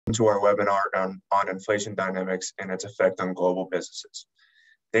to our webinar on inflation dynamics and its effect on global businesses.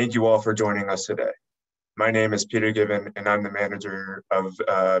 Thank you all for joining us today. My name is Peter Given, and I'm the manager of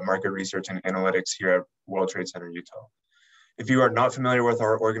market research and analytics here at World Trade Center, Utah. If you are not familiar with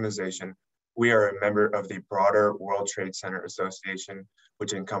our organization, we are a member of the broader World Trade Center Association,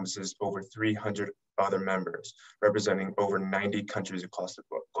 which encompasses over 300 other members, representing over 90 countries across the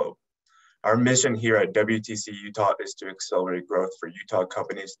globe. Our mission here at WTC Utah is to accelerate growth for Utah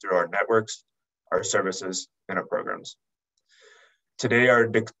companies through our networks, our services, and our programs. Today,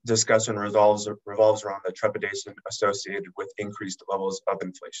 our discussion revolves around the trepidation associated with increased levels of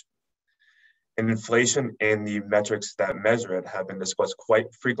inflation. And inflation and the metrics that measure it have been discussed quite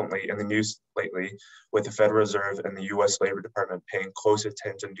frequently in the news lately, with the Federal Reserve and the U.S. Labor Department paying close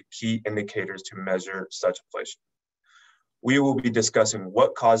attention to key indicators to measure such inflation. We will be discussing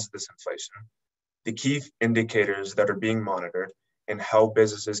what causes this inflation, the key indicators that are being monitored, and how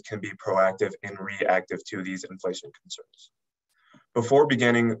businesses can be proactive and reactive to these inflation concerns. Before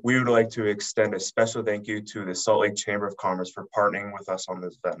beginning, we would like to extend a special thank you to the Salt Lake Chamber of Commerce for partnering with us on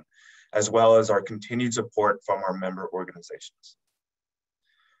this event, as well as our continued support from our member organizations.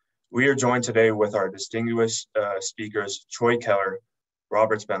 We are joined today with our distinguished speakers, Troy Keller,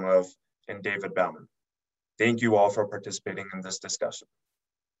 Robert Spenlove, and David Bauman. Thank you all for participating in this discussion.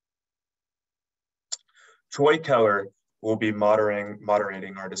 Troy Keller will be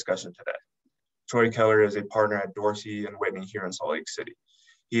moderating our discussion today. Troy Keller is a partner at Dorsey & Whitney here in Salt Lake City.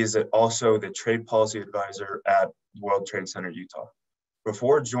 He is also the trade policy advisor at World Trade Center, Utah.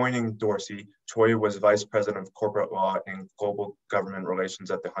 Before joining Dorsey, Troy was vice president of corporate law and global government relations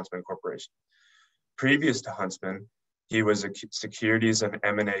at the Huntsman Corporation. Previous to Huntsman, he was a securities and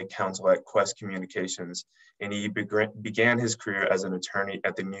M&A counsel at Quest Communications, and he began his career as an attorney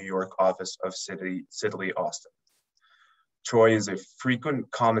at the New York office of Sidley Austin. Troy is a frequent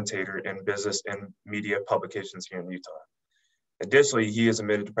commentator in business and media publications here in Utah. Additionally, he is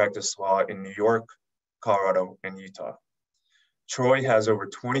admitted to practice law in New York, Colorado, and Utah. Troy has over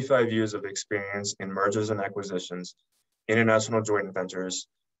 25 years of experience in mergers and acquisitions, international joint ventures,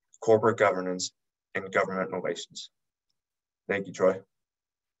 corporate governance, and government relations. Thank you, Troy.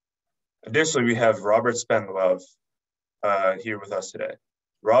 Additionally, we have Robert Spenlove here with us today.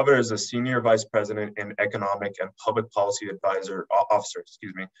 Robert is a senior vice president and economic and public policy officer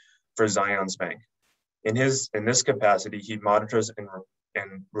for Zions Bank. In this capacity, he monitors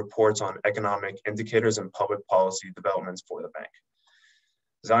and reports on economic indicators and public policy developments for the bank.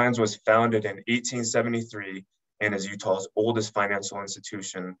 Zions was founded in 1873 and is Utah's oldest financial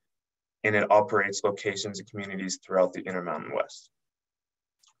institution, and it operates locations and communities throughout the Intermountain West.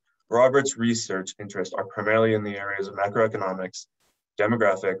 Robert's research interests are primarily in the areas of macroeconomics,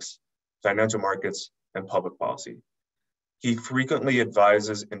 demographics, financial markets, and public policy. He frequently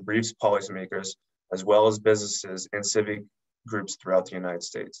advises and briefs policymakers, as well as businesses and civic groups throughout the United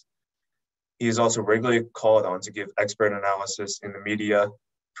States. He is also regularly called on to give expert analysis in the media,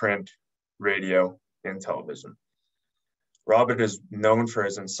 print, radio, and television. Robert is known for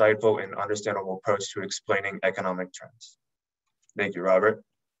his insightful and understandable approach to explaining economic trends. Thank you, Robert.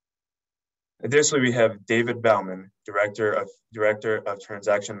 Additionally, we have David Bauman, Director of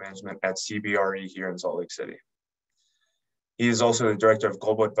Transaction Management at CBRE here in Salt Lake City. He is also the Director of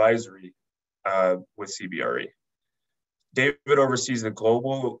Global Advisory with CBRE. David oversees the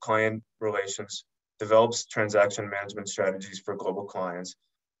global client relations, develops transaction management strategies for global clients,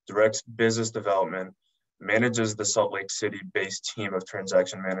 directs business development, manages the Salt Lake City-based team of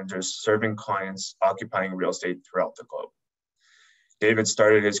transaction managers serving clients occupying real estate throughout the globe. David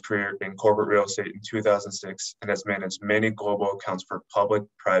started his career in corporate real estate in 2006 and has managed many global accounts for public,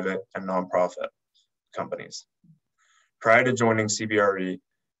 private, and nonprofit companies. Prior to joining CBRE,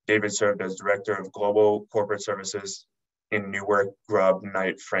 David served as Director of Global Corporate Services in Newark, Grubb,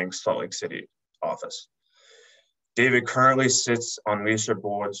 Knight, Frank, Salt Lake City office. David currently sits on leadership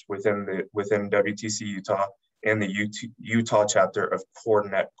boards within WTC Utah and the Utah chapter of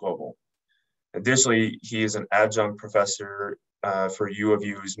CoreNet Global. Additionally, he is an adjunct professor for U of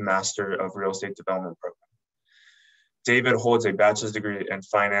U's Master of Real Estate Development program. David holds a bachelor's degree in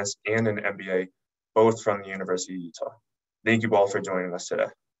finance and an MBA, both from the University of Utah. Thank you all for joining us today.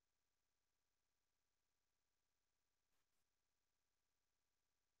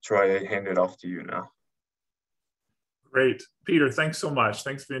 Troy, I hand it off to you now. Great, Peter. Thanks so much.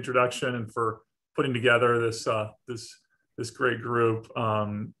 Thanks for the introduction and for putting together this great group.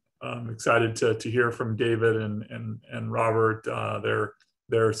 I'm excited to hear from David and Robert.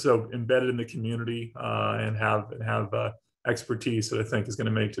 They're so embedded in the community and have expertise that I think is going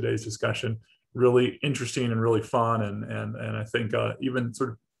to make today's discussion really interesting and really fun. And I think even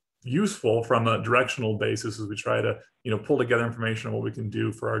sort of useful from a directional basis as we try to, pull together information on what we can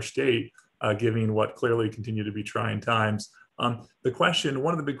do for our state, given what clearly continue to be trying times. One of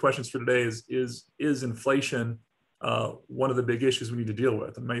the big questions for today is inflation one of the big issues we need to deal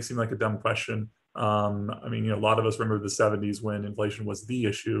with? It may seem like a dumb question. A lot of us remember the 70s when inflation was the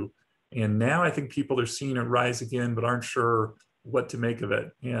issue. And now I think people are seeing it rise again, but aren't sure what to make of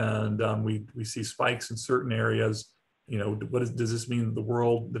it. And we see spikes in certain areas. Does this mean the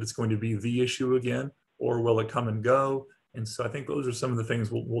world that it's going to be the issue again, or will it come and go? And so I think those are some of the things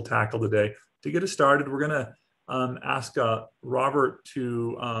we'll tackle today. To get us started, we're going to ask Robert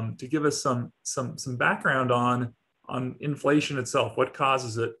to give us some background on inflation itself, what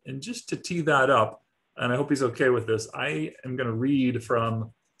causes it, and just to tee that up. And I hope he's okay with this. I am going to read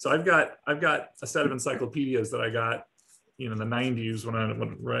from. So I've got a set of encyclopedias that I got, in the 90s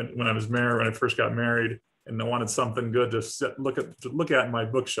when I first got married, and I wanted something good to look at in my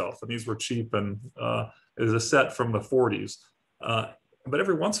bookshelf. And these were cheap, and there's a set from the 40s. But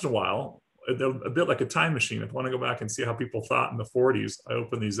every once in a while, a bit like a time machine. If I want to go back and see how people thought in the 40s, I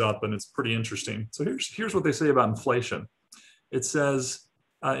open these up, and it's pretty interesting. So here's what they say about inflation. It says,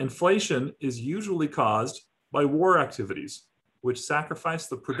 inflation is usually caused by war activities, which sacrifice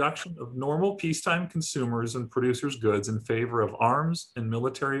the production of normal peacetime consumers and producers' goods in favor of arms and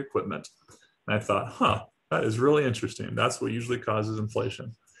military equipment. And I thought, that is really interesting. That's what usually causes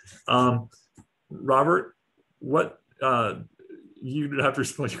inflation. Robert, what you'd have to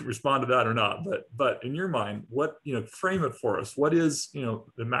respond to that or not, but in your mind, what, frame it for us. What is,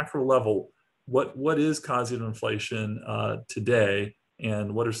 the macro level, what is causing inflation today,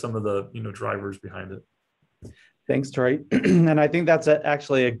 and what are some of the, drivers behind it? Thanks, Troy. And I think that's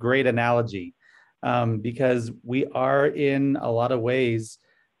actually a great analogy, because we are in a lot of ways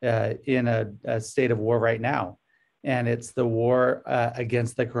in a state of war right now. And it's the war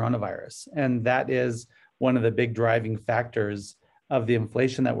against the coronavirus. And that is one of the big driving factors of the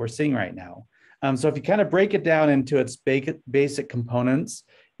inflation that we're seeing right now. So if you kind of break it down into its basic components,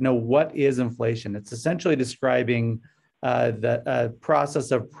 what is inflation? It's essentially describing the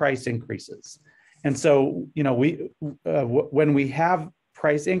process of price increases. And so, when we have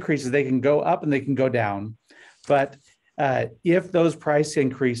price increases, they can go up and they can go down. But if those price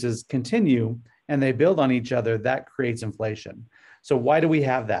increases continue and they build on each other, that creates inflation. So why do we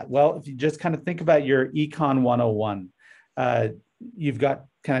have that? Well, if you just kind of think about your Econ 101, you've got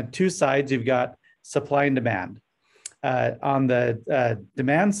kind of two sides. You've got supply and demand. On the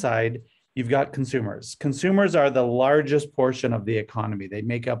demand side, you've got consumers. Consumers are the largest portion of the economy. They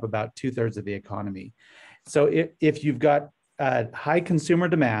make up about 2/3 of the economy. So if you've got high consumer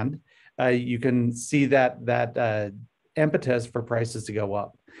demand, you can see that impetus for prices to go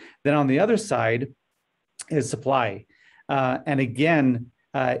up. Then on the other side is supply. And again,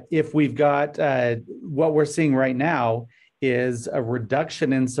 if we've got what we're seeing right now is a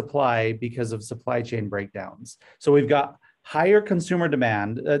reduction in supply because of supply chain breakdowns. So we've got higher consumer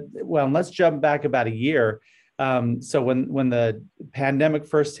demand. Well, let's jump back about a year. So when the pandemic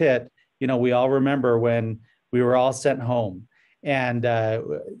first hit, we all remember when we were all sent home, and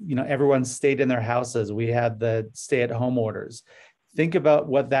everyone stayed in their houses. We had the stay-at-home orders. Think about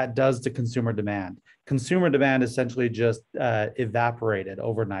what that does to consumer demand. Consumer demand essentially just evaporated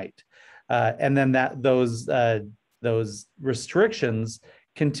overnight, and then those restrictions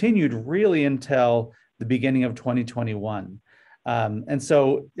continued really until the beginning of 2021. And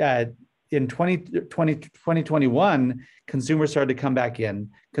so in 2021, consumers started to come back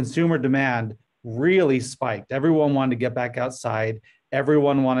in. Consumer demand really spiked. Everyone wanted to get back outside.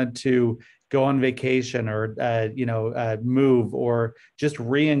 Everyone wanted to go on vacation or move or just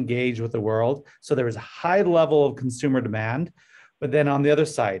re-engage with the world. So there was a high level of consumer demand. But then on the other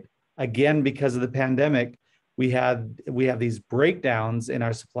side, again, because of the pandemic, we have these breakdowns in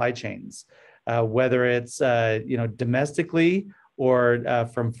our supply chains, whether it's domestically or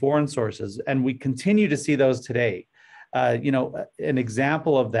from foreign sources, and we continue to see those today. An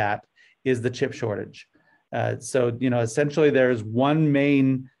example of that is the chip shortage. Essentially, there's one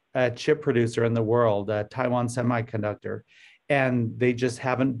main chip producer in the world, Taiwan Semiconductor, and they just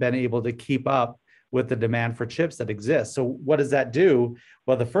haven't been able to keep up with the demand for chips that exists. So what does that do?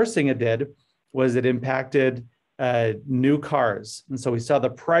 Well, the first thing it did was it impacted new cars. And so we saw the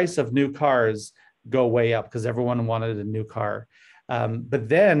price of new cars go way up because everyone wanted a new car. But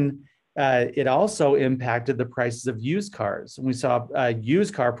then it also impacted the prices of used cars. And we saw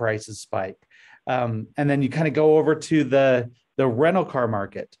used car prices spike. And then you kind of go over to the rental car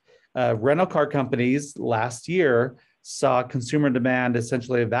market. Rental car companies last year saw consumer demand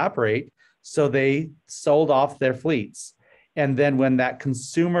essentially evaporate. So they sold off their fleets. And then when that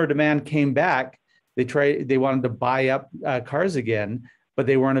consumer demand came back, they wanted to buy up cars again, but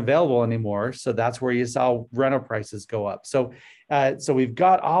they weren't available anymore. So that's where you saw rental prices go up. So we've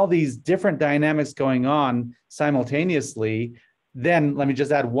got all these different dynamics going on simultaneously. Then let me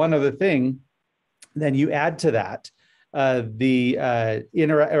just add one other thing. Then you add to that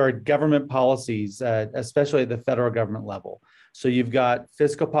the government policies, especially at the federal government level. So you've got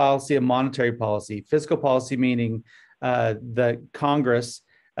fiscal policy and monetary policy. Fiscal policy meaning the Congress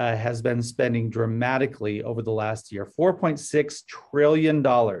has been spending dramatically over the last year, $4.6 trillion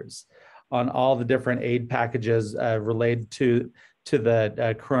on all the different aid packages related to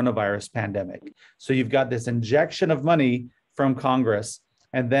the coronavirus pandemic. So you've got this injection of money from Congress.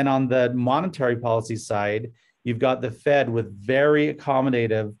 And then on the monetary policy side, you've got the Fed with very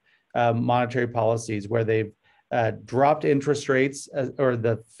accommodative monetary policies where they've dropped interest rates or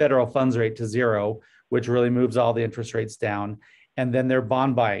the federal funds rate to zero, which really moves all the interest rates down. And then they're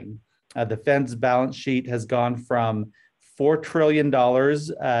bond buying. The Fed's balance sheet has gone from $4 trillion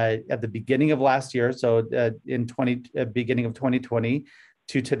at the beginning of last year, so beginning of 2020,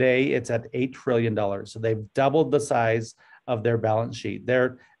 to today it's at $8 trillion. So they've doubled the size of their balance sheet.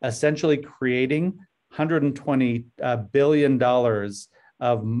 They're essentially creating $120 billion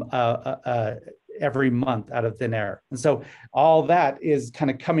of every month out of thin air. And so all that is kind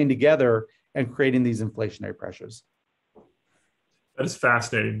of coming together and creating these inflationary pressures. That is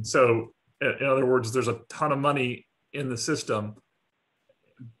fascinating. So in other words, there's a ton of money in the system,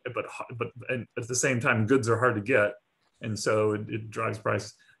 but and at the same time, goods are hard to get. And so it drives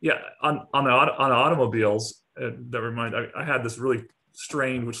prices. Yeah, on automobiles, I had this really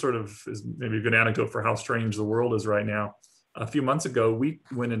strange, which sort of is maybe a good anecdote for how strange the world is right now. A few months ago, we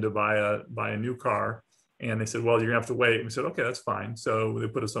went in to buy a new car, and they said, well, you're gonna have to wait. And we said, okay, that's fine. So they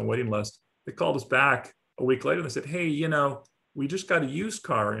put us on waiting list. They called us back a week later and they said, hey, we just got a used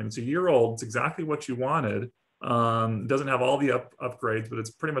car and it's a year old. It's exactly what you wanted. Doesn't have all the upgrades, but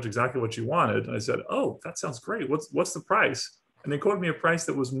it's pretty much exactly what you wanted. And I said, oh, that sounds great. What's the price? And they quoted me a price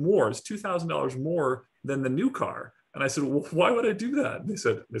that was more. It's $2,000 more than the new car. And I said, well, why would I do that? And they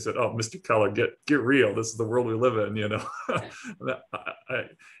said, oh, Mr. Keller, get real. This is the world we live in,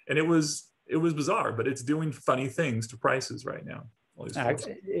 and it was bizarre, but it's doing funny things to prices right now.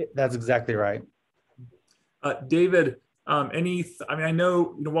 That's exactly right. David, I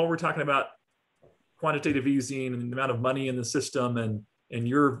know, while we're talking about quantitative easing and the amount of money in the system, and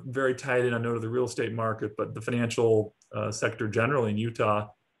you're very tied in, I know, to the real estate market, but the financial sector generally in Utah,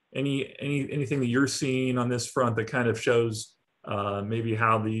 anything that you're seeing on this front that kind of shows maybe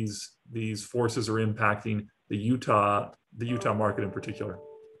how these forces are impacting the Utah market in particular?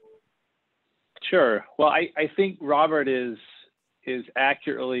 Sure. Well, I think Robert is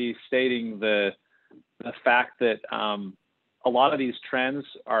accurately stating the fact that a lot of these trends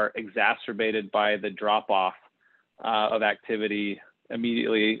are exacerbated by the drop-off of activity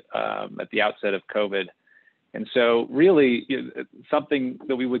immediately at the outset of COVID. And so really something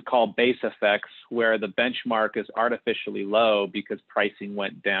that we would call base effects, where the benchmark is artificially low because pricing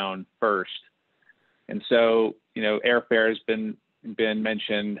went down first. And so, airfare has been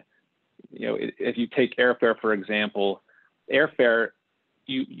mentioned. If you take airfare, for example, airfare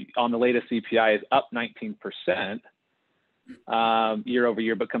on the latest CPI is up 19% year over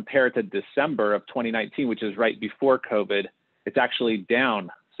year, but compared to December of 2019, which is right before COVID, it's actually down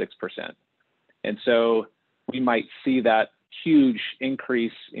 6%. And so we might see that huge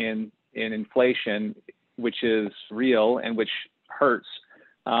increase in inflation, which is real and which hurts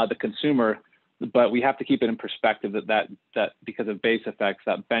the consumer. But we have to keep it in perspective that because of base effects,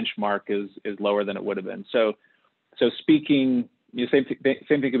 that benchmark is lower than it would have been. So speaking, same thing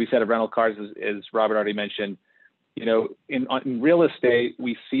could be said of rental cars, as Robert already mentioned. In real estate,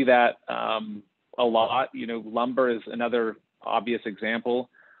 we see that a lot. Lumber is another obvious example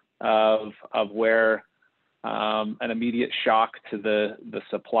of where an immediate shock to the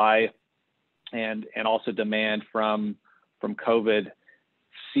supply and also demand from COVID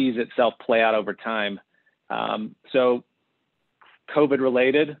sees itself play out over time. So COVID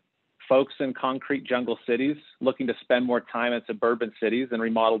related, folks in concrete jungle cities looking to spend more time in suburban cities and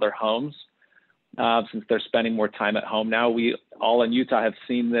remodel their homes since they're spending more time at home now. We all in Utah have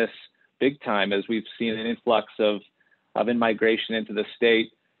seen this big time as we've seen an influx of in-migration into the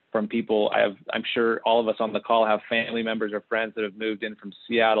state from people. I'm sure all of us on the call have family members or friends that have moved in from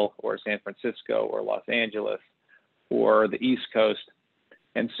Seattle or San Francisco or Los Angeles or the East Coast.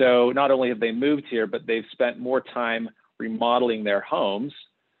 And so not only have they moved here, but they've spent more time remodeling their homes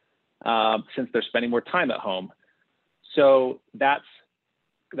since they're spending more time at home. So that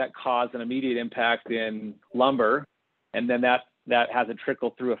caused an immediate impact in lumber and then that has a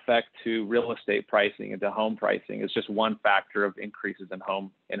trickle through effect to real estate pricing and to home pricing. It's just one factor of increases in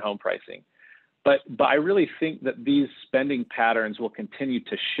home pricing. But I really think that these spending patterns will continue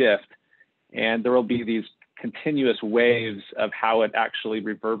to shift, and there will be these continuous waves of how it actually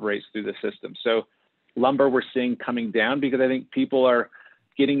reverberates through the system. So lumber we're seeing coming down because I think people are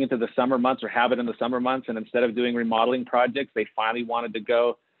getting into the summer months or have it in the summer months, and instead of doing remodeling projects, they finally wanted to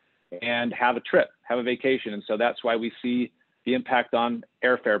go and have a trip, have a vacation. And so that's why we see the impact on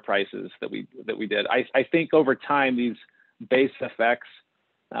airfare prices that we did. I think over time, these base effects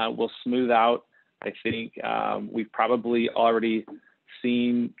will smooth out. I think we've probably already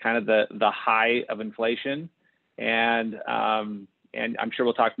seen kind of the high of inflation, and I'm sure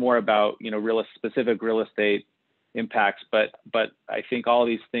we'll talk more about specific real estate impacts. But I think all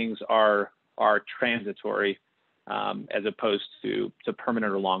these things are transitory as opposed to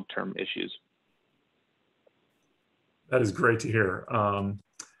permanent or long-term issues. That is great to hear. And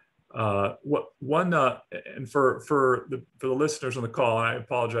for the listeners on the call, and I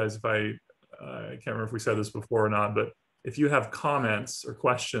apologize if I can't remember if we said this before or not, but if you have comments or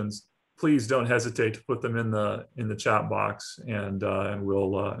questions, please don't hesitate to put them in the chat box, and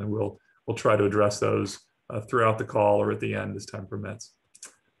we'll try to address those throughout the call or at the end as time permits.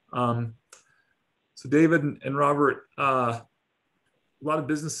 So David and Robert, a lot of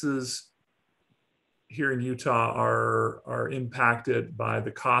businesses here in Utah are impacted by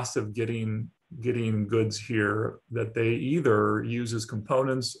the cost of getting goods here that they either use as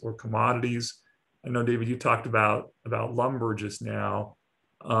components or commodities. I know, David, you talked about lumber just now.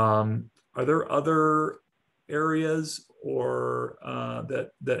 Are there other areas or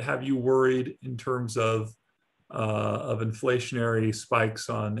that have you worried in terms of inflationary spikes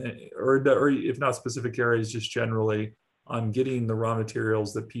or if not specific areas, just generally on getting the raw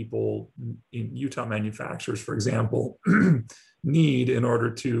materials that people in Utah manufacturers, for example, need in order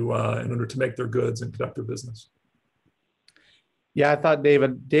to make their goods and conduct their business? Yeah, I thought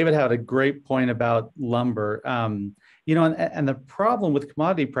David had a great point about lumber. And the problem with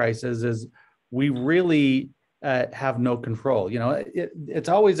commodity prices is we really have no control. It's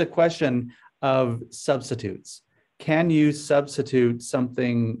always a question of substitutes. Can you substitute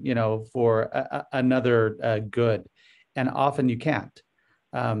something, for another good? And often you can't.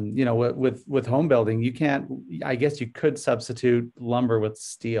 With home building, you can't. I guess you could substitute lumber with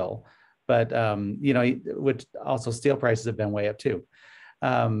steel, but which also steel prices have been way up too.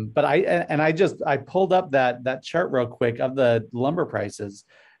 But I pulled up that chart real quick of the lumber prices.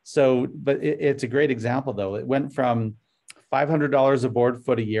 So, but it's a great example though. It went from $500 a board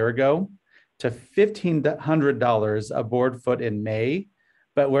foot a year ago to $1,500 a board foot in May.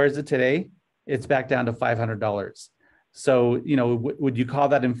 But where is it today? It's back down to $500. So, would you call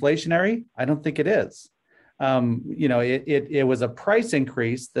that inflationary? I don't think it is. It was a price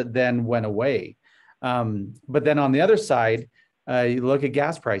increase that then went away. But then on the other side, you look at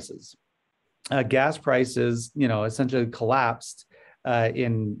gas prices. Gas prices, essentially collapsed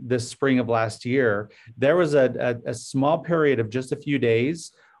in the spring of last year. There was a small period of just a few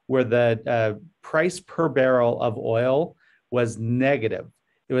days where the price per barrel of oil was negative.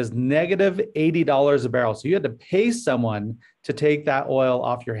 It was negative $80 a barrel. So you had to pay someone to take that oil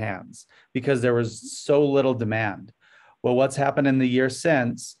off your hands because there was so little demand. Well, what's happened in the year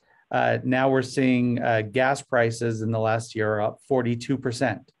since? Now we're seeing gas prices in the last year are up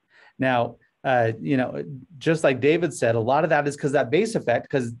 42%. Now, just like David said, a lot of that is because that base effect,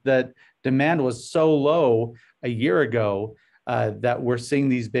 because the demand was so low a year ago that we're seeing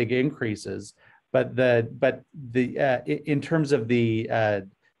these big increases. But in terms of the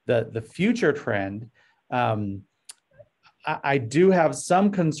future trend, I do have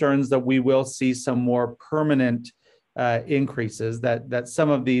some concerns that we will see some more permanent increases, that some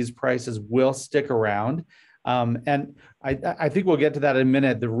of these prices will stick around. And I think we'll get to that in a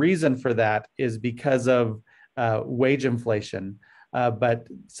minute. The reason for that is because of wage inflation. But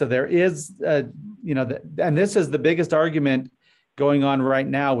so there is, and this is the biggest argument going on right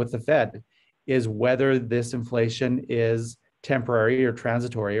now with the Fed, is whether this inflation is temporary or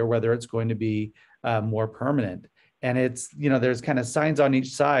transitory, or whether it's going to be more permanent. And it's, there's kind of signs on each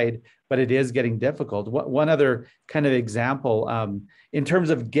side, but it is getting difficult. One other kind of example, in terms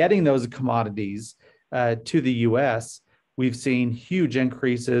of getting those commodities to the U.S., we've seen huge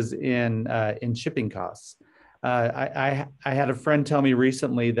increases in shipping costs. I had a friend tell me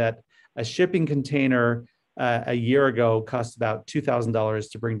recently that a shipping container a year ago cost about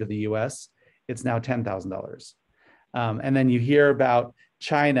 $2,000 to bring to the U.S. It's now $10,000. And then you hear about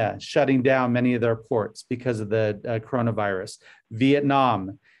China shutting down many of their ports because of the coronavirus.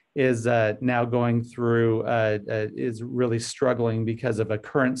 Vietnam is now going through, is really struggling because of a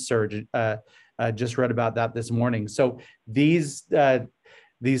current surge. Just read about that this morning. So these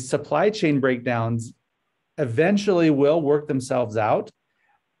supply chain breakdowns eventually will work themselves out,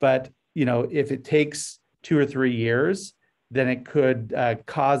 but if it takes 2 or 3 years, then it could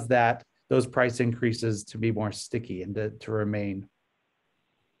cause those price increases to be more sticky and to remain.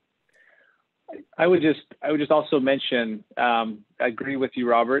 I would just also mention, I agree with you,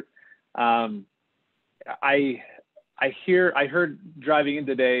 Robert. I heard driving in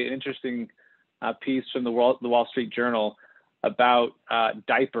today an interesting piece from the Wall Street Journal about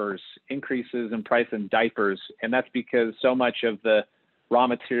diapers, increases in price in diapers, and that's because so much of the raw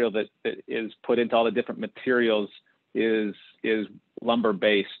material that is put into all the different materials is lumber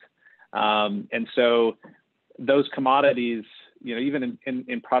based, and so those commodities, even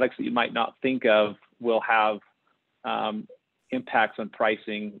in products that you might not think of, will have impacts on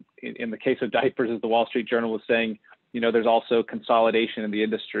pricing. In the case of diapers, as the Wall Street Journal was saying, there's also consolidation in the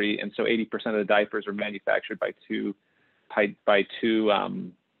industry, and so 80% of the diapers are manufactured by two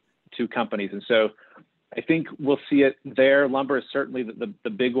companies, and so I think we'll see it there. Lumber is certainly the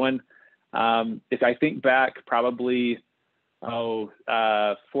big one. If I think back, probably 4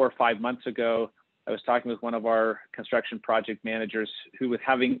 or 5 months ago, I was talking with one of our construction project managers who was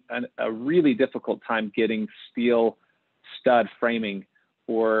having a really difficult time getting steel stud framing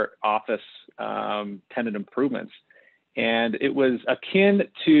for office tenant improvements. And it was akin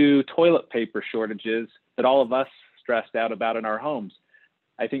to toilet paper shortages that all of us stressed out about in our homes.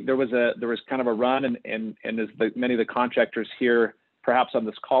 I think there was kind of a run, and as many of the contractors here, perhaps on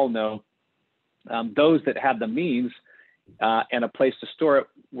this call know, those that had the means and a place to store it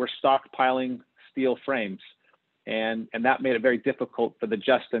were stockpiling steel frames, and that made it very difficult for the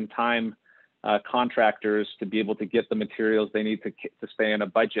just-in-time contractors to be able to get the materials they need to stay in a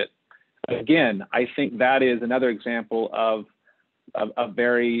budget. Again, I think that is another example of a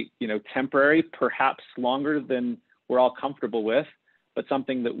very temporary, perhaps longer than we're all comfortable with, but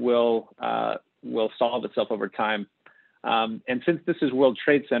something that will solve itself over time. And since this is World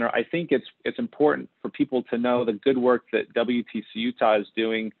Trade Center, I think it's important for people to know the good work that WTC Utah is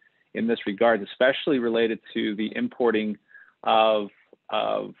doing in this regard, especially related to the importing of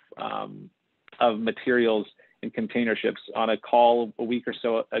materials in container ships. On a call a week or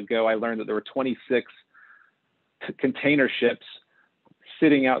so ago, I learned that there were 26 container ships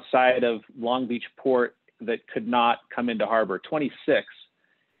sitting outside of Long Beach Port that could not come into harbor. 26,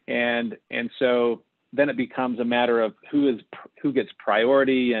 and so then it becomes a matter of who gets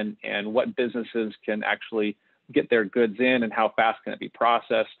priority and what businesses can actually get their goods in and how fast can it be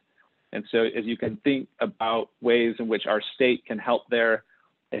processed. And so as you can think about ways in which our state can help there,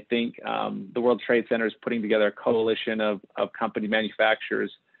 I think the World Trade Center is putting together a coalition of company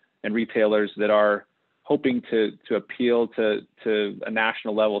manufacturers and retailers that are hoping to appeal to a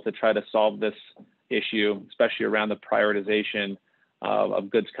national level to try to solve this issue, especially around the prioritization of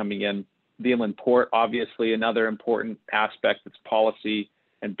goods coming in. The inland port, obviously, another important aspect that's policy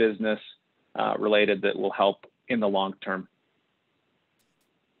and business related that will help in the long term.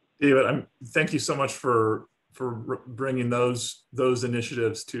 David, thank you so much for bringing those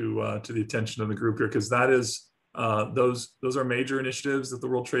initiatives to the attention of the group here, because that is those are major initiatives that the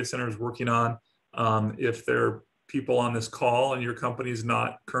World Trade Center is working on. If there are people on this call and your company is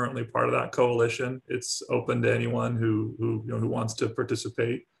not currently part of that coalition, it's open to anyone who wants to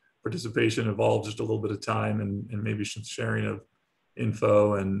participate. Participation involves just a little bit of time and maybe some sharing of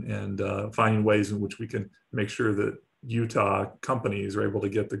info and finding ways in which we can make sure that Utah companies are able to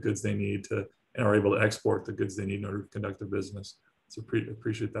get the goods they need and are able to export the goods they need in order to conduct their business. So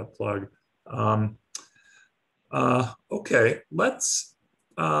appreciate that plug. Okay, let's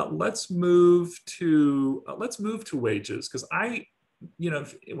move to wages, because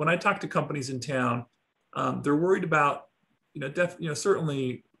when I talk to companies in town, they're worried about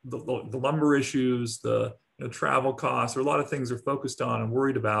certainly the lumber issues, the travel costs, or a lot of things they're focused on and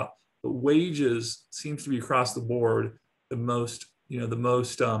worried about. But wages seems to be across the board the most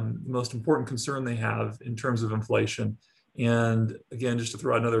important concern they have in terms of inflation. And again, just to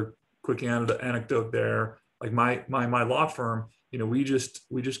throw out another quick anecdote there, like my law firm, we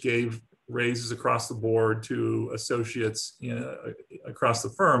just gave raises across the board to associates across the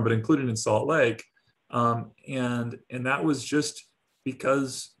firm, but included in Salt Lake, and that was just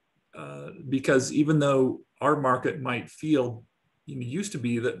because even though our market might feel used to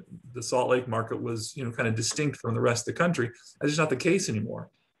be that the Salt Lake market was kind of distinct from the rest of the country, that's just not the case anymore.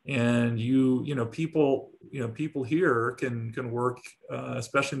 And people here can work,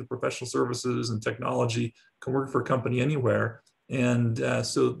 especially in the professional services and technology, can work for a company anywhere. And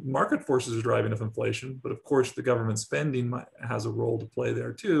so market forces are driving up inflation, but of course the government spending has a role to play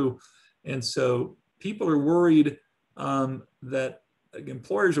there too. And so people are worried that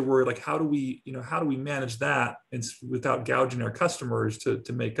employers are worried, like, how do we manage that and without gouging our customers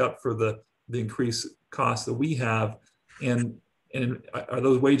to make up for the increased costs that we have? And are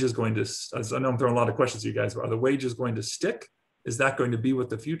those wages going to, I know I'm throwing a lot of questions at you guys, but are the wages going to stick? Is that going to be what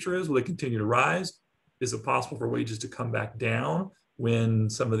the future is? Will they continue to rise? Is it possible for wages to come back down when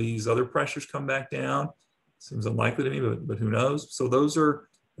some of these other pressures come back down? Seems unlikely to me, but who knows? So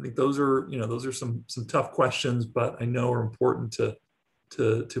I think those are some tough questions, but I know are important to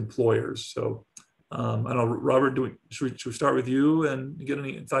employers. So I don't know, Robert, should we start with you and get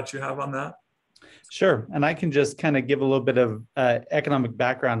any thoughts you have on that? Sure. And I can just kind of give a little bit of economic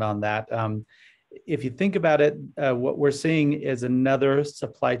background on that. If you think about it, what we're seeing is another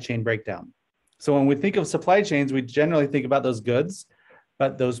supply chain breakdown. So when we think of supply chains, we generally think about those goods,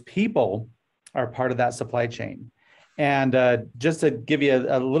 but those people are part of that supply chain. And just to give you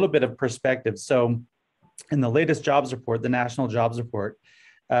a little bit of perspective, so in the latest jobs report, the National Jobs Report,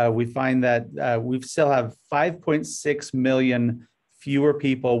 we find that we still have 5.6 million fewer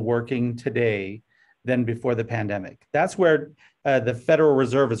people working today than before the pandemic. That's where the Federal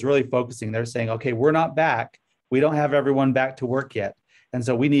Reserve is really focusing. They're saying, okay, we're not back. We don't have everyone back to work yet. And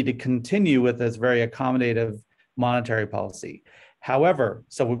so we need to continue with this very accommodative monetary policy. However,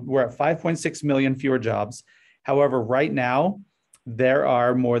 so we're at 5.6 million fewer jobs. However, right now, there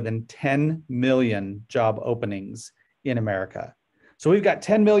are more than 10 million job openings in America. So we've got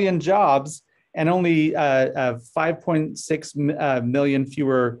 10 million jobs and only 5.6 million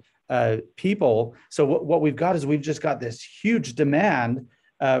fewer people. So what we've got is we've just got this huge demand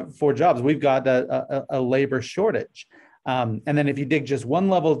for jobs. We've got a labor shortage. And then if you dig just one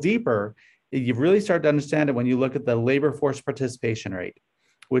level deeper, you really start to understand it when you look at the labor force participation rate,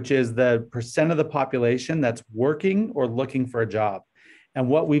 which is the percent of the population that's working or looking for a job. And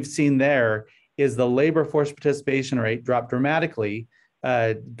what we've seen there is the labor force participation rate dropped dramatically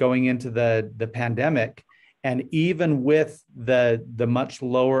going into the pandemic. And even with the much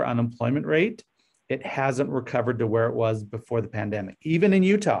lower unemployment rate, it hasn't recovered to where it was before the pandemic. Even in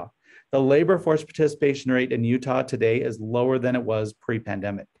Utah, the labor force participation rate in Utah today is lower than it was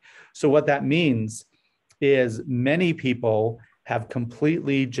pre-pandemic. So what that means is many people have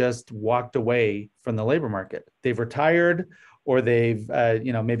completely just walked away from the labor market. They've retired, or they've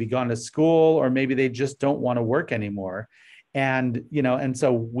maybe gone to school, or maybe they just don't want to work anymore. And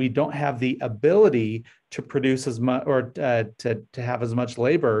so we don't have the ability to produce as much or to have as much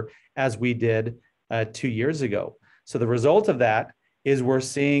labor as we did 2 years ago. So the result of that is we're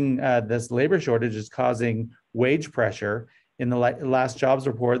seeing this labor shortage is causing wage pressure. In the last jobs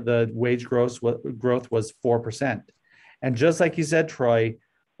report, the wage growth was 4%. And just like you said, Troy,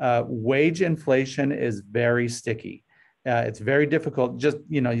 wage inflation is very sticky. It's very difficult. Just,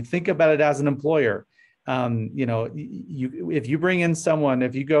 you think about it as an employer. If you bring in someone,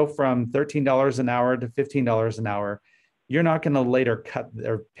 if you go from $13 an hour to $15 an hour, you're not going to later cut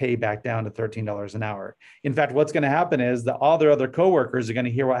their pay back down to $13 an hour. In fact, what's going to happen is that all their other coworkers are going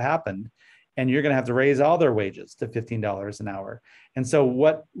to hear what happened, and you're going to have to raise all their wages to $15 an hour. And so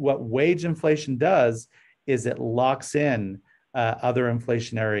what wage inflation does is it locks in other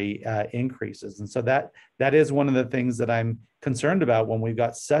inflationary increases. And so that is one of the things that I'm concerned about when we've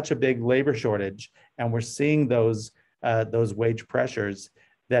got such a big labor shortage and we're seeing those wage pressures.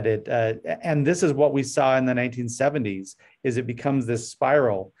 And this is what we saw in the 1970s, is it becomes this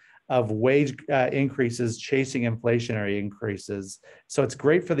spiral of wage increases chasing inflationary increases. So it's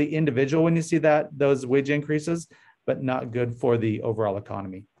great for the individual when you see those wage increases, but not good for the overall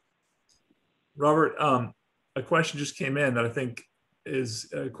economy. Robert, a question just came in that I think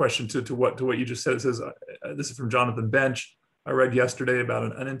is a question to what you just said. It says, this is from Jonathan Bench. I read yesterday about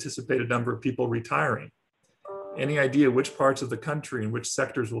an unanticipated number of people retiring. Any idea which parts of the country and which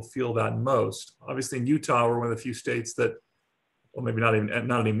sectors will feel that most? Obviously in Utah, we're one of the few states that, well, maybe not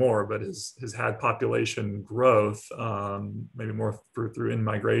anymore, but has had population growth, maybe more through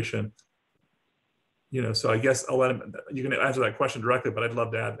in-migration. So I guess I'll let him, you can answer that question directly, but I'd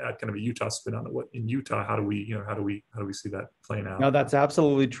love to add kind of a Utah spin on it. What in Utah, how do we see that playing out? No, that's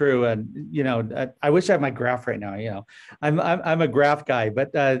absolutely true. And, I wish I had my graph right now. I'm a graph guy,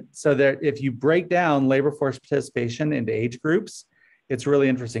 but so there, if you break down labor force participation into age groups, it's really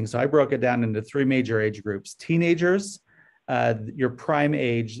interesting. So I broke it down into 3 major age groups: teenagers, your prime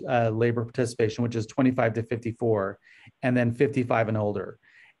age labor participation, which is 25 to 54, and then 55 and older.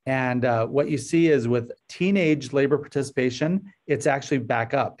 And what you see is with teenage labor participation, it's actually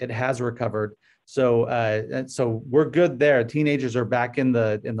back up. It has recovered. So we're good there. Teenagers are back in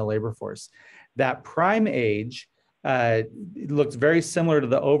the labor force. That prime age looks very similar to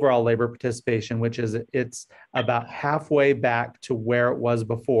the overall labor participation, which is it's about halfway back to where it was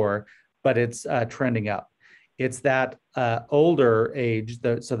before, but it's trending up. It's that older age,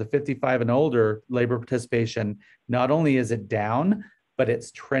 so the 55 and older labor participation, not only is it down, but it's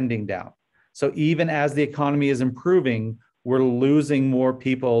trending down. So even as the economy is improving, we're losing more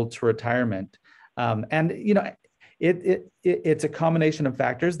people to retirement. And you know, it's a combination of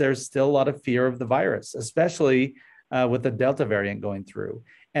factors. There's still a lot of fear of the virus, especially with the Delta variant going through.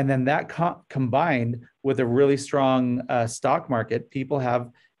 And then that combined with a really strong stock market, people have,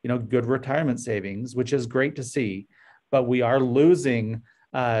 you know, good retirement savings, which is great to see. But we are losing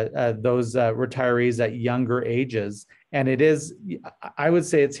those retirees at younger ages. And it is, I would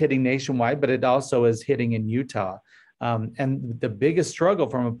say it's hitting nationwide, but it also is hitting in Utah. And the biggest struggle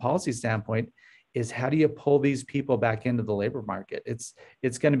from a policy standpoint is how do you pull these people back into the labor market? It's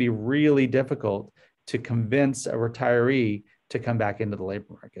going to be really difficult to convince a retiree to come back into the labor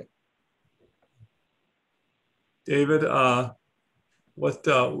market. David, what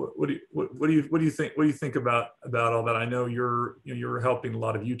do you think about all that? I know you're helping a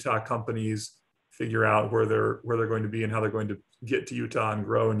lot of Utah companies figure out where they're going to be and how they're going to get to Utah and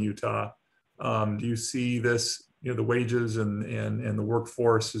grow in Utah. Do you see this, you know, the wages and the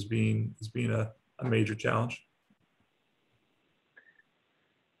workforce as being a major challenge?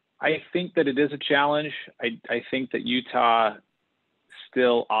 I think that it is a challenge. I think that Utah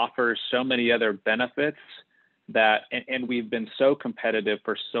still offers so many other benefits that, and we've been so competitive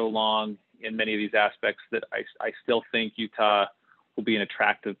for so long in many of these aspects that I still think Utah will be an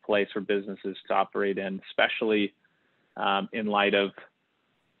attractive place for businesses to operate in, especially in light of,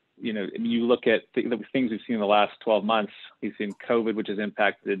 you know, I mean, you look at the things we've seen in the last 12 months. We've seen COVID, which has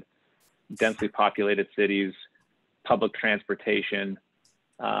impacted densely populated cities, public transportation,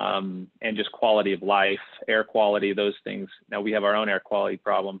 and just quality of life, air quality, those things. Now we have our own air quality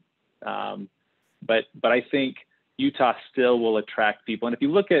problem. But I think Utah still will attract people. And if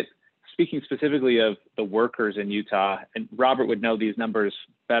you look at, speaking specifically of the workers in Utah, and Robert would know these numbers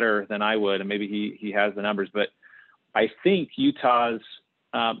better than I would, and maybe he has the numbers, but I think Utah's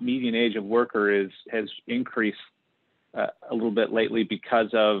median age of worker has increased a little bit lately because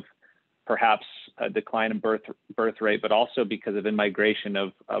of perhaps a decline in birth rate, but also because of in-migration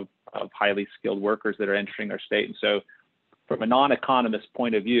of highly skilled workers that are entering our state. And so from a non-economist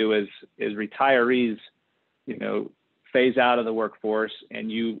point of view, as retirees, you know, phase out of the workforce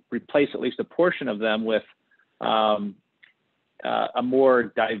and you replace at least a portion of them with a more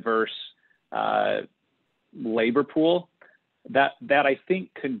diverse labor pool, that I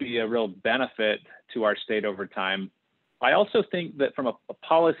think could be a real benefit to our state over time. I also think that from a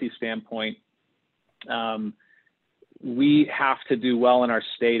policy standpoint, we have to do well in our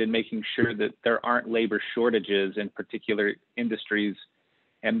state in making sure that there aren't labor shortages in particular industries.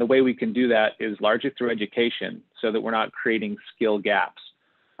 And the way we can do that is largely through education so that we're not creating skill gaps.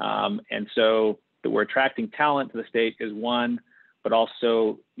 And so that we're attracting talent to the state is one, but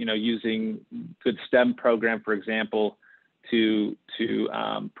also, you know, using good STEM program, for example, to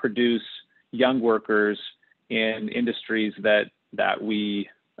produce young workers in industries that we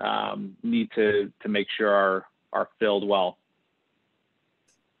need to make sure are filled well.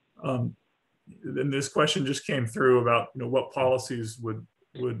 And this question just came through about, you know, what policies would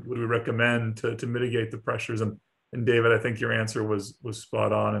we recommend to mitigate the pressures? And David, I think your answer was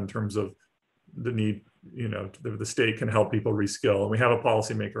spot on in terms of the need, you know, the state can help people reskill. And we have a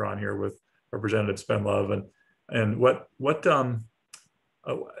policymaker on here with Representative Spenlove. And what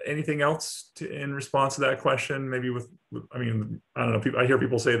anything else in response to that question? Maybe I mean, I don't know. I hear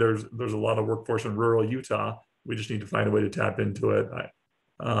people say there's a lot of workforce in rural Utah. We just need to find a way to tap into it.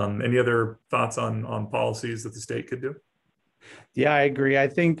 Any other thoughts on policies that the state could do? Yeah, I agree. I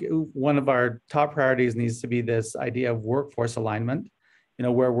think one of our top priorities needs to be this idea of workforce alignment, you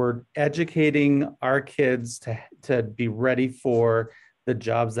know, where we're educating our kids to be ready for the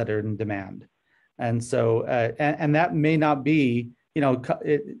jobs that are in demand. And so, and that may not be, you know,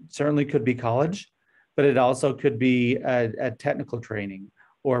 it certainly could be college, but it also could be a technical training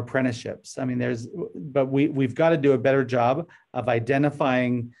or apprenticeships. I mean, but we've got to do a better job of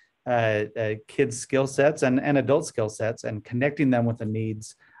identifying kids' skill sets and adult skill sets and connecting them with the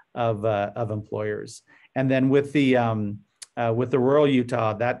needs of employers. And then with the rural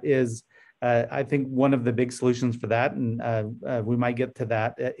Utah, that is, I think, one of the big solutions for that, and we might get to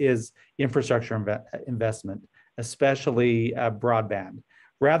that, is infrastructure investment, especially broadband.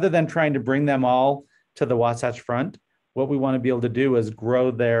 Rather than trying to bring them all to the Wasatch Front, what we want to be able to do is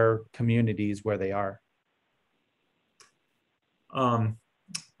grow their communities where they are.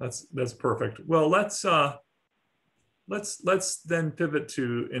 That's perfect. Well, let's then pivot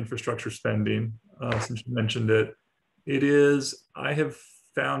to infrastructure spending. Since you mentioned it, I have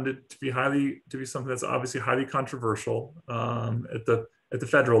found it to be something that's obviously highly controversial at the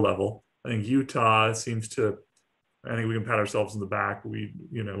federal level. I think Utah seems to. I think we can pat ourselves on the back. With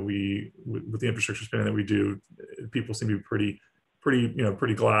the infrastructure spending that we do, people seem to be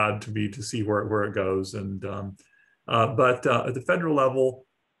pretty glad to see where it goes. And but at the federal level,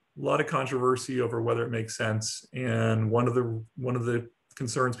 a lot of controversy over whether it makes sense. And one of the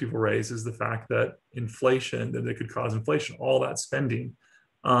concerns people raise is the fact that it could cause inflation, all that spending.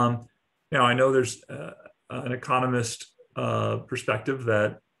 Now I know there's an economist perspective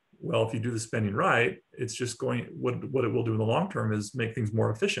that, well, if you do the spending right, it's just what it will do in the long term is make things more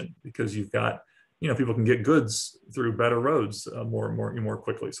efficient, because you've got, people can get goods through better roads more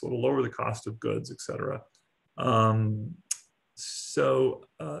quickly. So it'll lower the cost of goods, et cetera. So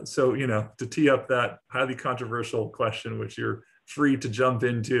to tee up that highly controversial question, which you're free to jump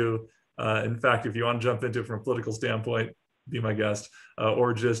into. In fact, if you want to jump into it from a political standpoint, be my guest,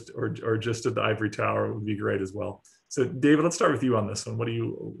 or just at the ivory tower, it would be great as well. So David, let's start with you on this one. What do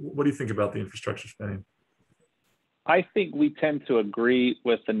you think about the infrastructure spending? I think we tend to agree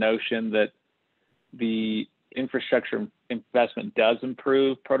with the notion that the infrastructure investment does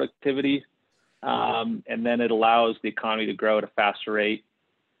improve productivity, and then it allows the economy to grow at a faster rate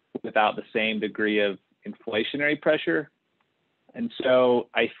without the same degree of inflationary pressure. And so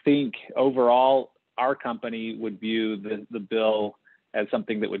I think overall, our company would view the bill as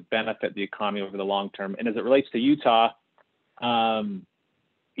something that would benefit the economy over the long term. And as it relates to Utah, the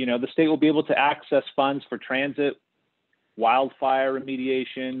state will be able to access funds for transit, wildfire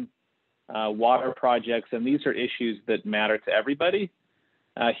remediation, water projects, and these are issues that matter to everybody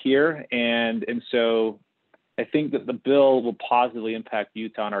here. And so I think that the bill will positively impact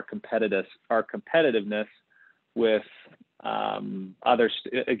Utah and our competitiveness with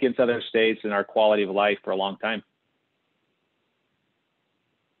against other states and our quality of life for a long time.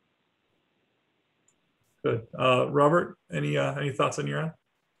 Good. Robert, any thoughts on your end?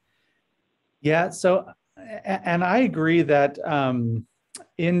 Yeah, so, and I agree that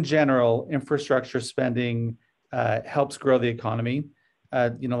in general, infrastructure spending helps grow the economy.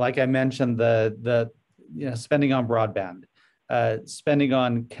 Like I mentioned, the spending on broadband, spending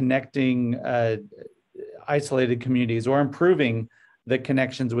on connecting isolated communities, or improving the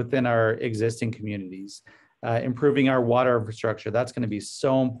connections within our existing communities, improving our water infrastructure. That's going to be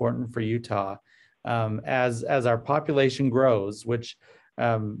so important for Utah. As our population grows, which,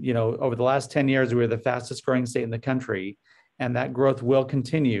 over the last 10 years, we were the fastest growing state in the country, and that growth will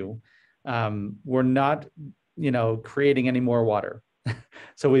continue. We're not, creating any more water.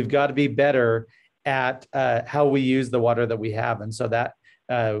 So we've got to be better at how we use the water that we have. And so that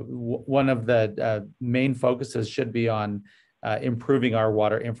one of the main focuses should be on improving our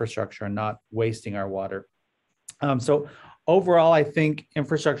water infrastructure and not wasting our water. So overall, I think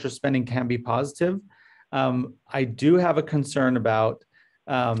infrastructure spending can be positive. I do have a concern about,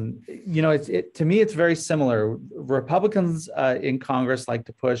 to me, it's very similar. Republicans in Congress like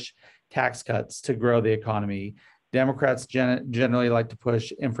to push tax cuts to grow the economy. Democrats generally like to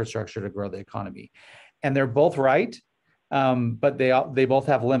push infrastructure to grow the economy. And they're both right, but they both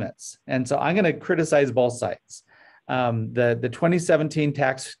have limits. And so I'm going to criticize both sides. The 2017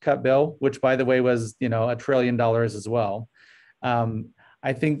 tax cut bill, which by the way was $1 trillion as well.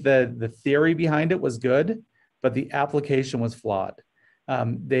 I think the theory behind it was good, but the application was flawed.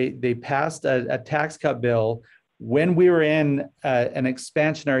 They passed a tax cut bill when we were in an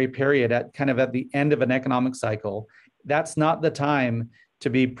expansionary period at the end of an economic cycle. That's not the time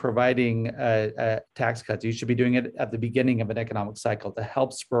to be providing tax cuts. You should be doing it at the beginning of an economic cycle to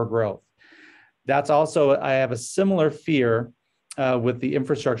help spur growth. That's also, I have a similar fear with the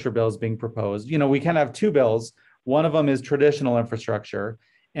infrastructure bills being proposed. We kind of have two bills. One of them is traditional infrastructure,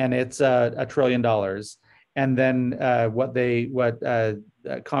 and it's $1 trillion. And then what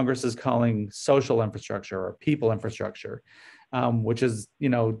Congress is calling social infrastructure or people infrastructure, which is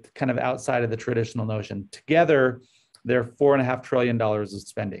kind of outside of the traditional notion. Together, they're $4.5 trillion of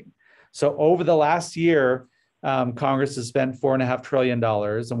spending. So over the last year, Congress has spent $4.5 trillion,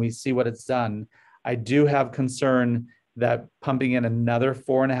 and we see what it's done. I do have concern that pumping in another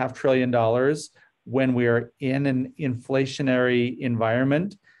 $4.5 trillion when we are in an inflationary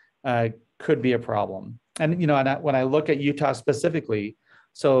environment could be a problem. And when I look at Utah specifically,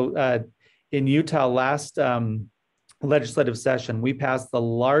 so in Utah last legislative session, we passed the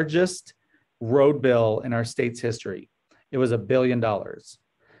largest road bill in our state's history. it was $1 billion.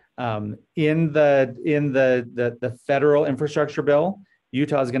 In the federal infrastructure bill,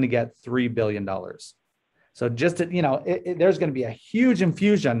 Utah is going to get $3 billion. So just to, there's going to be a huge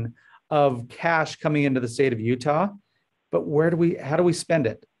infusion of cash coming into the state of Utah, but how do we spend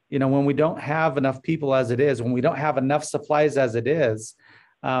it? When we don't have enough people as it is, when we don't have enough supplies as it is,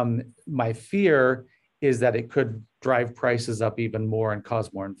 my fear is that it could drive prices up even more and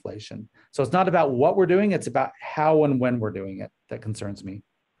cause more inflation. So it's not about what we're doing, it's about how and when we're doing it that concerns me.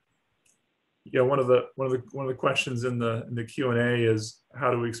 Yeah, one of the questions in the Q&A is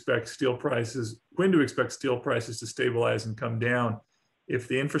how do we expect steel prices? When do we expect steel prices to stabilize and come down? If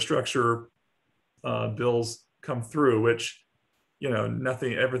the infrastructure bills come through, which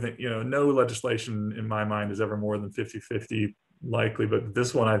everything, no legislation in my mind is ever more than 50-50 likely, but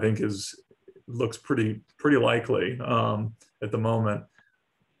this one I think looks pretty likely at the moment.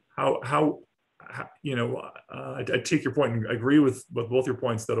 I take your point and agree with both your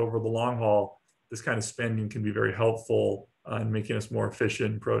points that over the long haul, this kind of spending can be very helpful in making us more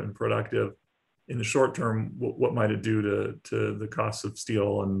efficient and productive. In the short term, what might it do to the costs of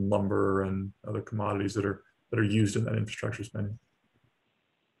steel and lumber and other commodities that are used in that infrastructure spending?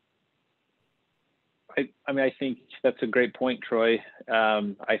 I think that's a great point, Troy.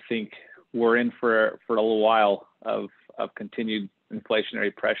 I think we're in for a little while of continued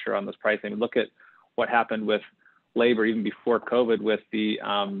inflationary pressure on this pricing. Look at what happened with labor even before COVID with the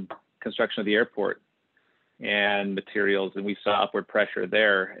construction of the airport and materials, and we saw upward pressure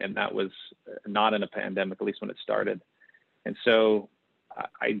there, and that was not in a pandemic, at least when it started. And so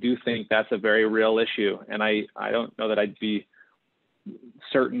I do think that's a very real issue, and I don't know that I'd be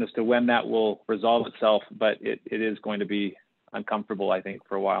certain as to when that will resolve itself, but it is going to be uncomfortable, I think,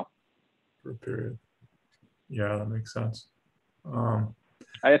 for a while. For a period. Yeah, that makes sense. I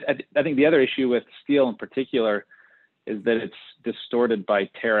think the other issue with steel in particular is that it's distorted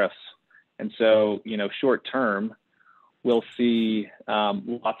by tariffs. And so, short term, we'll see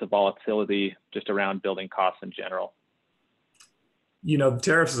lots of volatility just around building costs in general.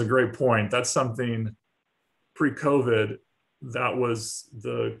 Tariffs is a great point. That's something pre-COVID, that was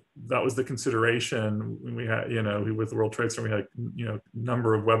the consideration when we had, with the World Trade Center, we had, a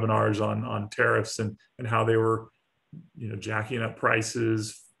number of webinars on tariffs and how they were, jacking up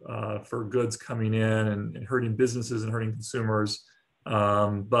prices for goods coming in and hurting businesses and hurting consumers.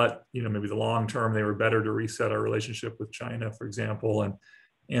 But, maybe the long term, they were better to reset our relationship with China, for example.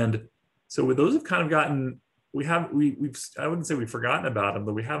 And so with those have kind of gotten, I wouldn't say we've forgotten about them,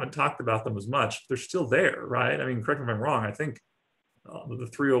 but we haven't talked about them as much. They're still there, right? I mean, correct me if I'm wrong. I think the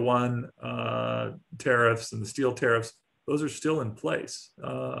 301 tariffs and the steel tariffs, those are still in place.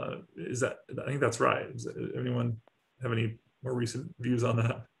 I think that's right. Does anyone have any more recent views on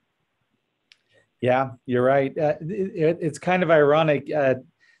that? Yeah, you're right. It's kind of ironic. And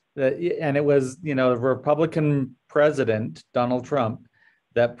it was, the Republican president, Donald Trump,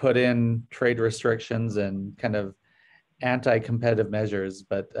 that put in trade restrictions and kind of anti-competitive measures.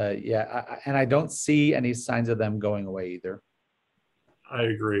 But and I don't see any signs of them going away either. I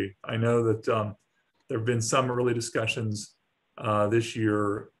agree. I know that there have been some early discussions this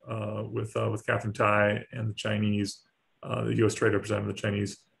year with Catherine Tai and the Chinese, the U.S. Trade Representative of the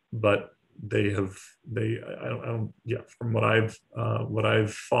Chinese, but from what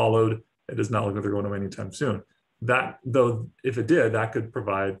I've followed, it does not look like they're going away anytime soon. That, though, if it did, that could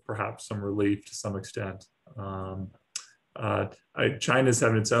provide perhaps some relief to some extent. China's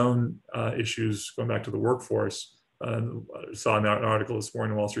having its own issues going back to the workforce. I saw an article this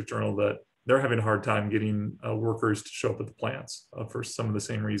morning in the Wall Street Journal that they're having a hard time getting workers to show up at the plants for some of the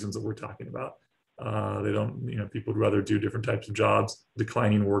same reasons that we're talking about. They don't, people would rather do different types of jobs,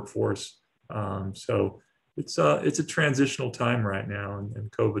 declining workforce. So it's a transitional time right now,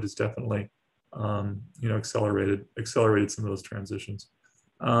 and COVID has definitely accelerated some of those transitions.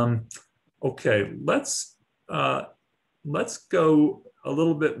 Okay, let's go a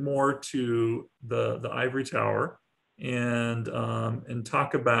little bit more to the ivory tower and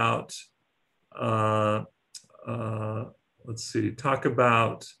talk about talk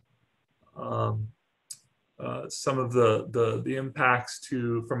about some of the impacts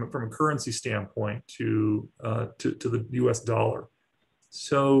from a currency standpoint to the U.S. dollar.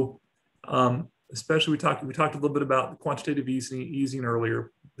 So especially we talked a little bit about quantitative easing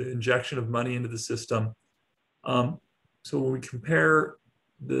earlier, the injection of money into the system. So when we compare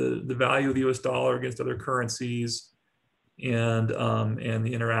the value of the U.S. dollar against other currencies and the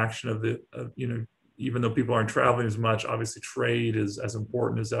interaction of even though people aren't traveling as much, obviously trade is as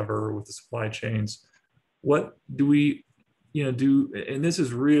important as ever with the supply chains. What do we and this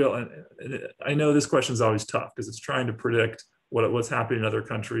is real, and I know this question is always tough because it's trying to predict what's happening in other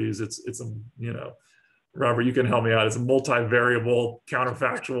countries. It's a, Robert, you can help me out. It's a multivariable,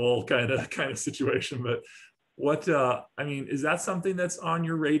 counterfactual kind of situation. But what I mean, is that something that's on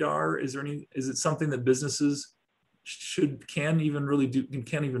your radar? Is it something that businesses can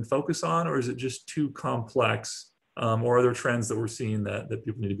even focus on, or is it just too complex? Or are there trends that we're seeing that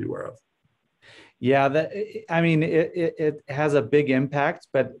people need to be aware of? Yeah, it has a big impact,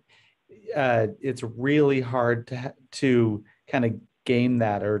 but it's really hard to kind of game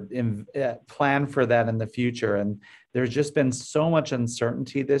that or plan for that in the future. And there's just been so much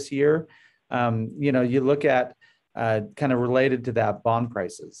uncertainty this year. You look at kind of related to that, bond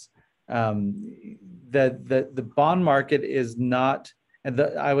prices. The bond market is not,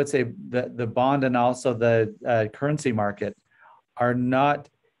 I would say the bond and also the currency market are not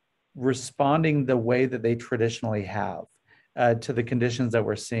responding the way that they traditionally have to the conditions that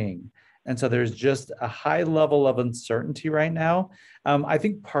we're seeing. And so there's just a high level of uncertainty right now. I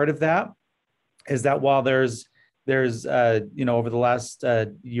think part of that is that while there's over the last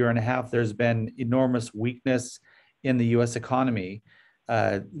year and a half, there's been enormous weakness in the US economy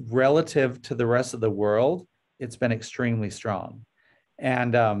relative to the rest of the world, it's been extremely strong.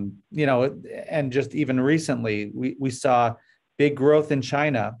 And, and just even recently, we saw big growth in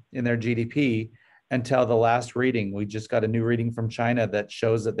China in their GDP until the last reading. We just got a new reading from China that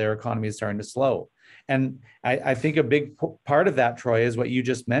shows that their economy is starting to slow. And I think a big part of that, Troy, is what you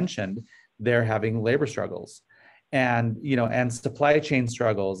just mentioned. They're having labor struggles and supply chain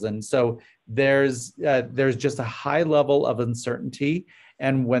struggles. And so there's just a high level of uncertainty.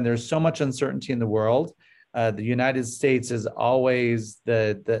 And when there's so much uncertainty in the world, the United States is always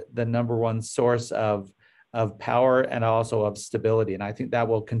the number one source of power and also of stability. And I think that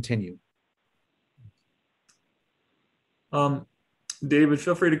will continue. David,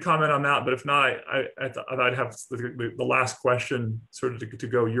 feel free to comment on that, but if not, I'd have the last question sort of to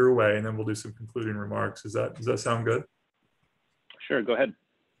go your way, and then we'll do some concluding remarks. Does that sound good? Sure, go ahead.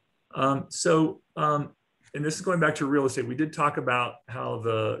 And this is going back to real estate. We did talk about how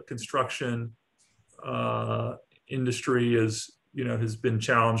the construction industry has been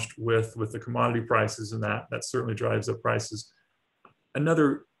challenged with the commodity prices, and that certainly drives up prices.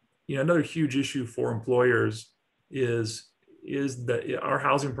 Another huge issue for employers is our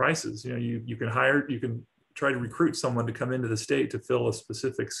housing prices. You can try to recruit someone to come into the state to fill a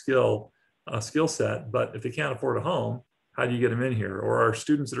specific skill set, but if they can't afford a home, how do you get them in here? Or our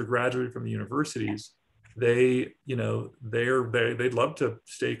students that are graduating from the universities, they'd love to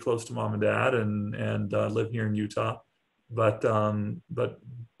stay close to mom and dad and live here in Utah, but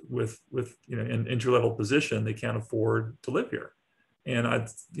with an entry-level position, they can't afford to live here. And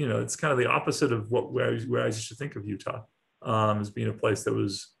it's kind of the opposite of where I used to think of Utah as being a place that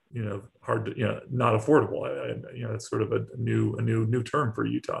was hard to not affordable. It's sort of a new term for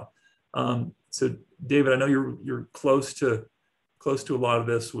Utah. So David, I know you're close to a lot of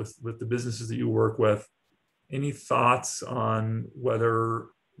this with the businesses that you work with. Any thoughts on whether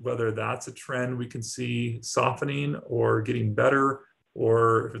that's a trend we can see softening or getting better,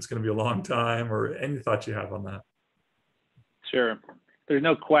 or if it's going to be a long time, or any thoughts you have on that? Sure. There's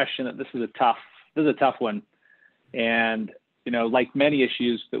no question that this is a tough one. And, like many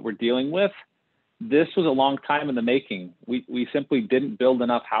issues that we're dealing with, this was a long time in the making. We simply didn't build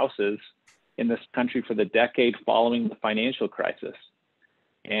enough houses in this country for the decade following the financial crisis.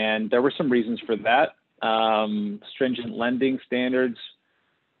 And there were some reasons for that. Stringent lending standards,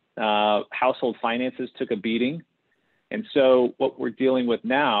 household finances took a beating. And so what we're dealing with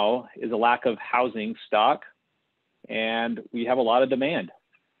now is a lack of housing stock, and we have a lot of demand.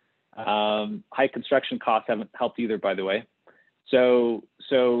 High construction costs haven't helped either, by the way. So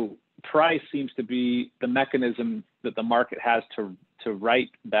price seems to be the mechanism that the market has to right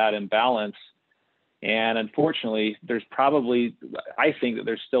that imbalance. And unfortunately, I think that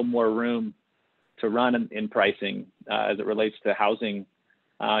there's still more room to run in pricing as it relates to housing.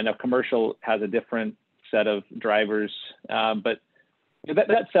 Now, commercial has a different set of drivers, but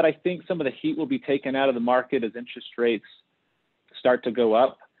that said, I think some of the heat will be taken out of the market as interest rates start to go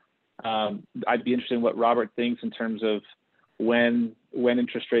up. I'd be interested in what Robert thinks in terms of when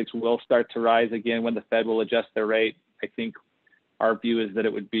interest rates will start to rise again, when the Fed will adjust their rate. I think our view is that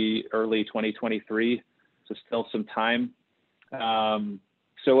it would be early 2023, so still some time.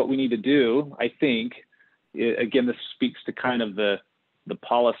 So what we need to do, I think, again, this speaks to kind of the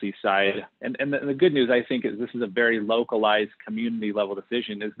policy side. And the good news, I think, is this is a very localized community level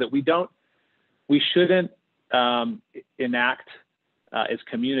decision, is that we shouldn't as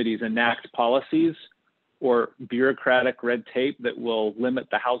communities enact policies or bureaucratic red tape that will limit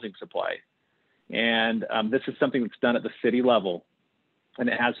the housing supply. And this is something that's done at the city level, and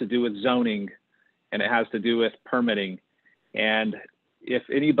it has to do with zoning, and it has to do with permitting. And if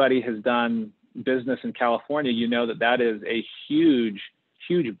anybody has done business in California, you know that that is a huge,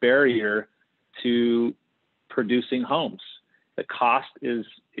 huge barrier to producing homes. The cost is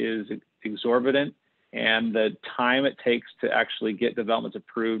exorbitant, and the time it takes to actually get developments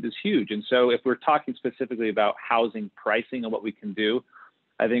approved is huge. And so if we're talking specifically about housing pricing and what we can do,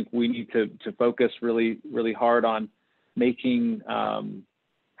 I think we need to focus really, really hard on making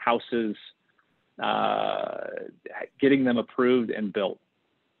houses, getting them approved and built.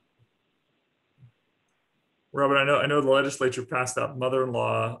 Robert, I know the legislature passed that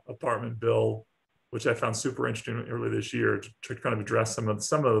mother-in-law apartment bill, which I found super interesting earlier this year, to kind of address some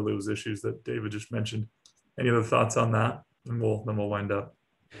of those issues that David just mentioned. Any other thoughts on that? And then we'll wind up.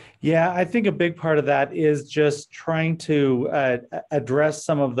 Yeah, I think a big part of that is just trying to address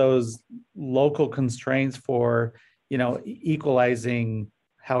some of those local constraints for, equalizing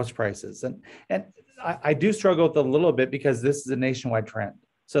house prices. And I do struggle with it a little bit because this is a nationwide trend.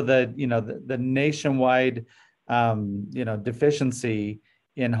 So the nationwide, deficiency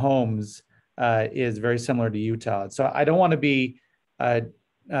in homes is very similar to Utah. So I don't want to be act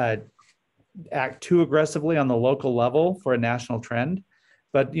too aggressively on the local level for a national trend,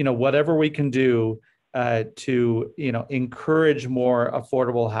 but whatever we can do to encourage more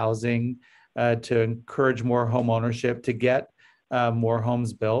affordable housing, to encourage more home ownership, to get more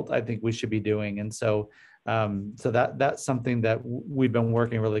homes built, I think we should be doing. And so that's something that we've been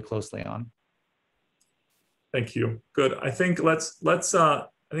working really closely on. Thank you. Good. I think I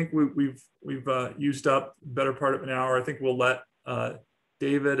think we've used up the better part of an hour. I think we'll let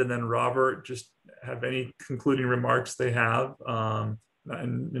David and then Robert just have any concluding remarks they have, and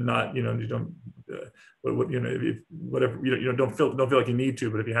not you don't whatever don't feel like you need to,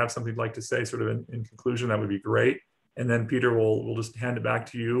 but if you have something you'd like to say, sort of in conclusion, that would be great. And then Peter, we'll just hand it back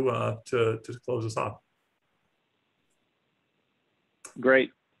to you to close us off.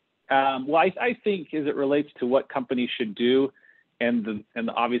 Great. Well, I think as it relates to what companies should do, and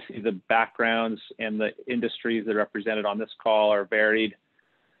obviously the backgrounds and the industries that are represented on this call are varied,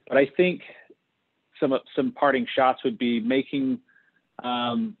 but I think some parting shots would be making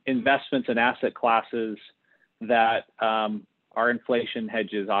investments in asset classes that are inflation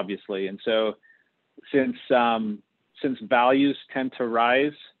hedges, obviously. And so since values tend to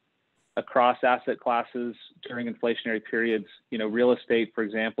rise across asset classes during inflationary periods, real estate, for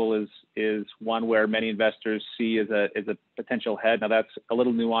example, is one where many investors see as a potential hedge. Now that's a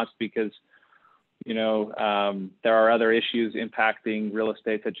little nuanced because there are other issues impacting real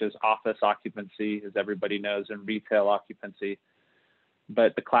estate, such as office occupancy, as everybody knows, and retail occupancy.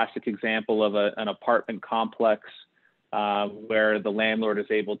 But the classic example of an apartment complex where the landlord is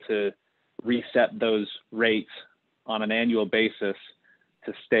able to reset those rates on an annual basis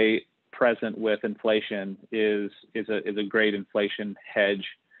to stay present with inflation is a great inflation hedge.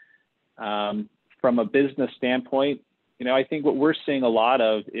 From a business standpoint, I think what we're seeing a lot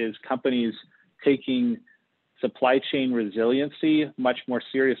of is companies taking supply chain resiliency much more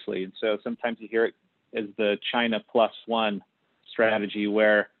seriously. And so sometimes you hear it as the China plus one strategy,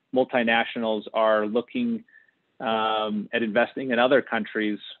 where multinationals are looking at investing in other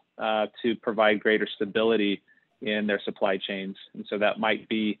countries to provide greater stability in their supply chains. And so that might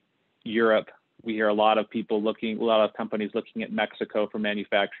be Europe. We hear a lot of companies looking at Mexico for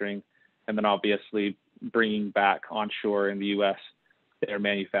manufacturing, and then obviously bringing back onshore in the US their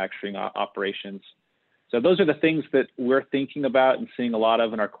manufacturing operations. So those are the things that we're thinking about and seeing a lot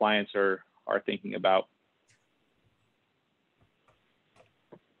of, and our clients are thinking about.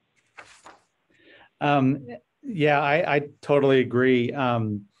 Yeah, I totally agree.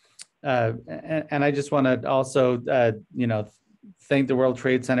 And I just want to also, thank the World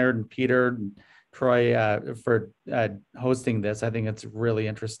Trade Center and Peter and Troy for hosting this. I think it's really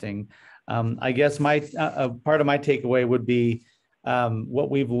interesting. I guess my part of my takeaway would be what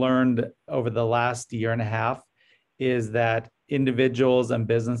we've learned over the last year and a half is that individuals and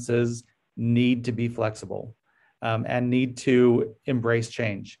businesses need to be flexible and need to embrace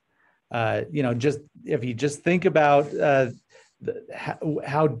change. Just if you just think about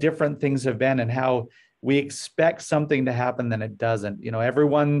how different things have been and how we expect something to happen, then it doesn't.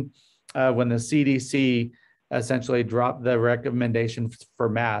 Everyone, when the CDC essentially dropped the recommendation for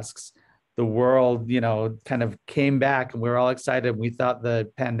masks, the world, kind of came back, and we were all excited. We thought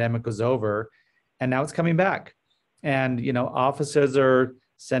the pandemic was over, and now it's coming back. And offices are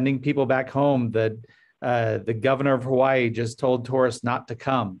sending people back home. The governor of Hawaii just told tourists not to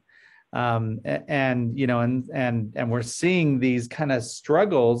come. And we're seeing these kind of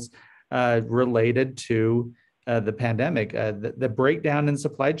struggles related to the pandemic, the breakdown in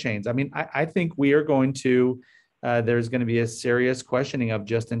supply chains. I mean, I think we are going to, there's going to be a serious questioning of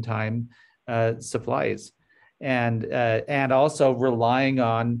just-in-time supplies, and also relying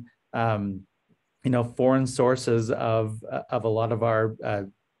on foreign sources of a lot of our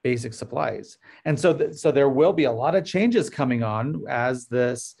basic supplies. And so there will be a lot of changes coming on as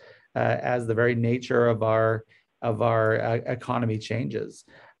this as the very nature of our economy changes.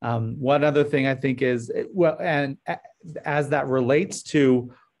 One other thing I think is, well, and as that relates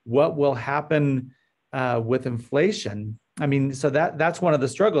to what will happen with inflation, I mean, so that's one of the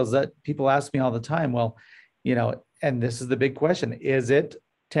struggles that people ask me all the time. Well, and this is the big question: is it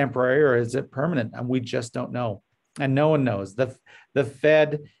temporary or is it permanent? And we just don't know, and no one knows. The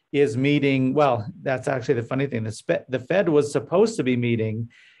Fed is meeting. Well, that's actually the funny thing. The Fed was supposed to be meeting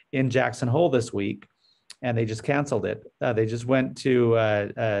in Jackson Hole this week, and they just canceled it. They just went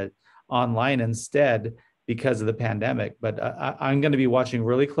to online instead because of the pandemic. But I'm going to be watching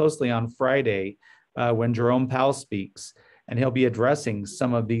really closely on Friday when Jerome Powell speaks, and he'll be addressing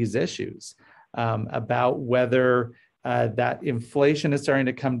some of these issues about whether that inflation is starting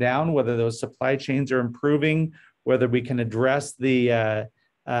to come down, whether those supply chains are improving, whether we can address the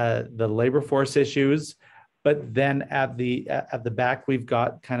labor force issues. But then at the back, we've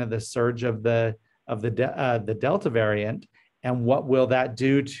got kind of the surge of the Delta variant, and what will that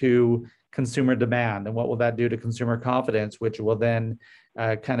do to consumer demand, and what will that do to consumer confidence, which will then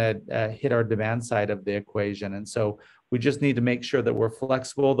kind of hit our demand side of the equation. And so we just need to make sure that we're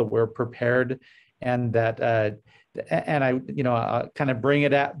flexible, that we're prepared, and that and I'll kind of bring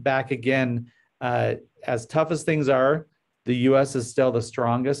it back again. As tough as things are, the U.S. is still the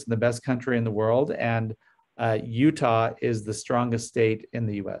strongest and the best country in the world, and Utah is the strongest state in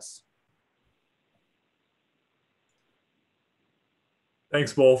the U.S.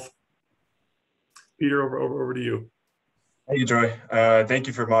 Thanks both. Peter, over to you. Hey, Troy. Thank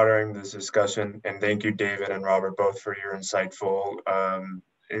you for moderating this discussion, and thank you, David and Robert, both for your insightful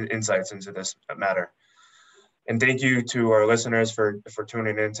insights into this matter. And thank you to our listeners for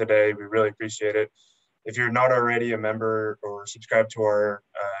tuning in today. We really appreciate it. If you're not already a member or subscribe to our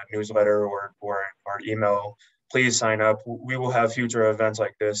newsletter or our email, please sign up. We will have future events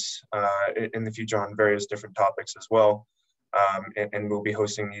like this in the future on various different topics as well. And we'll be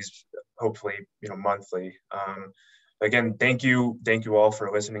hosting these hopefully monthly. Again, thank you all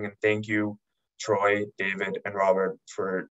for listening, and thank you, Troy, David, and Robert, for